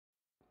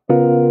You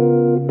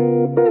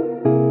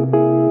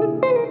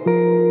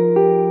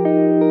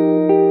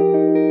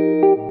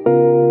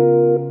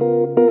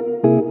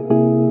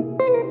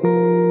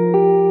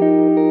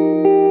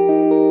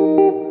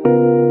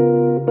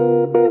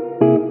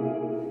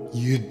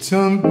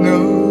don't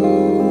know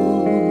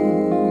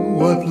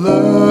what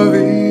love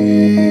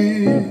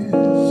is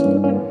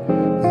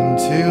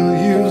until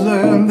you've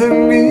learned the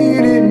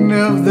meaning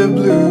of the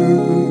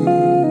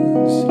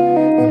blues,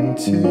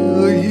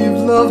 until you've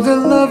loved the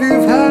love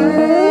you've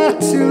had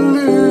to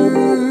lose.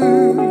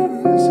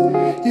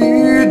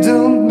 You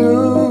don't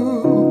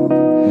know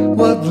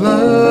what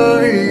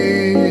love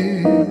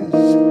is.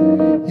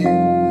 You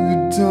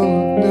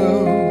don't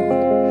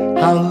know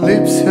how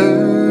lips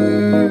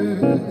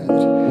hurt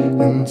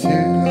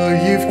until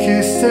you've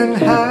kissed and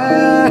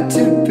had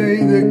to pay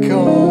the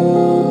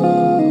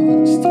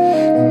cost,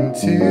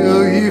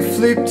 until you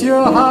flipped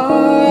your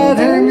heart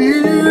and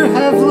you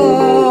have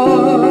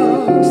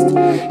lost.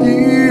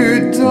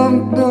 You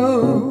don't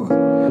know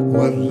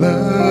what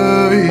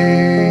love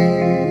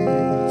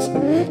is.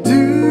 Do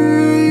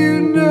you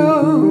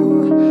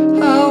know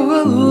how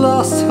a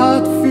lost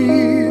heart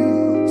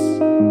feels?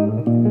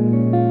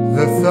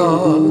 The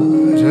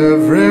thought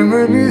of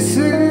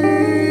reminiscing,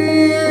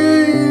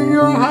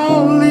 or how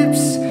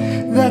lips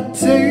that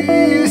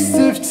taste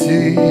of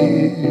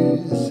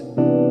tears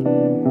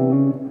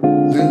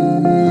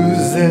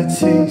lose their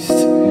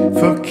taste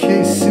for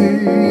kissing.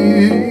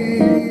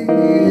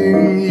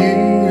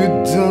 You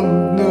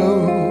don't know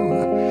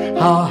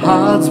how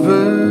hearts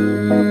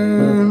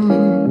burn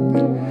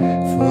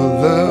for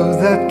love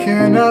that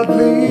cannot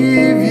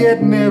live yet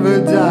never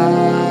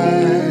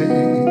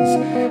dies,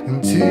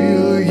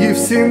 until you've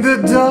seen the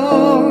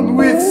dawn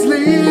with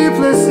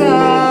sleepless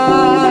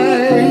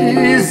eyes.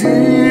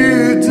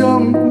 You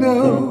don't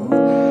know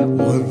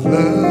what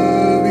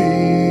love is.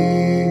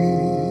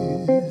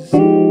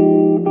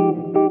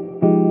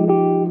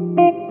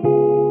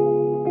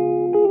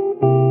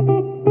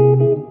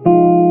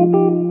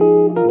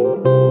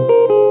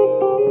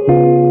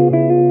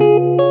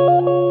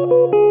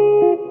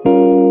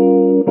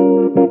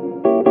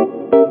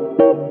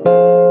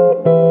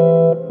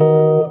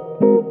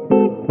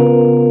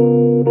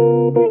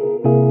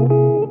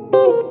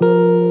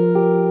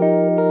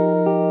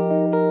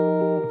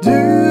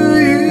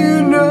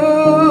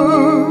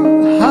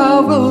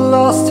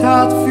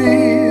 Heart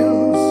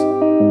feels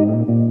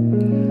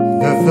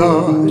the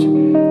thought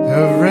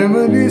of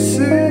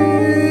reminiscing,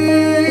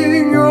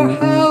 or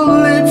how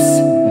lips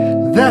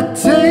that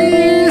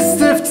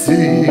taste of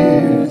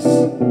tears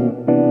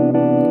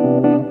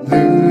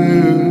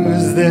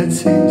lose their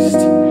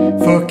taste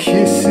for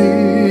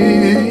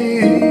kissing.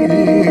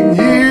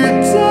 You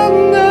don't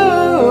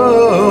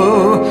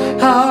know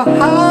how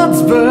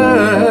hearts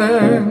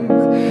burn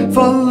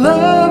for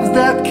love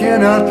that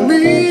cannot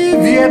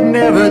leave yet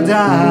never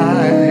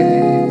dies,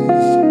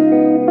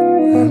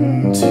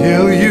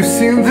 until you've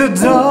seen the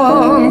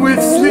dawn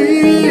with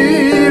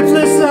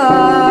sleepless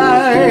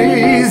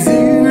eyes.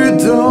 You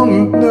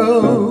don't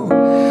know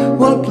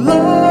what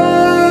love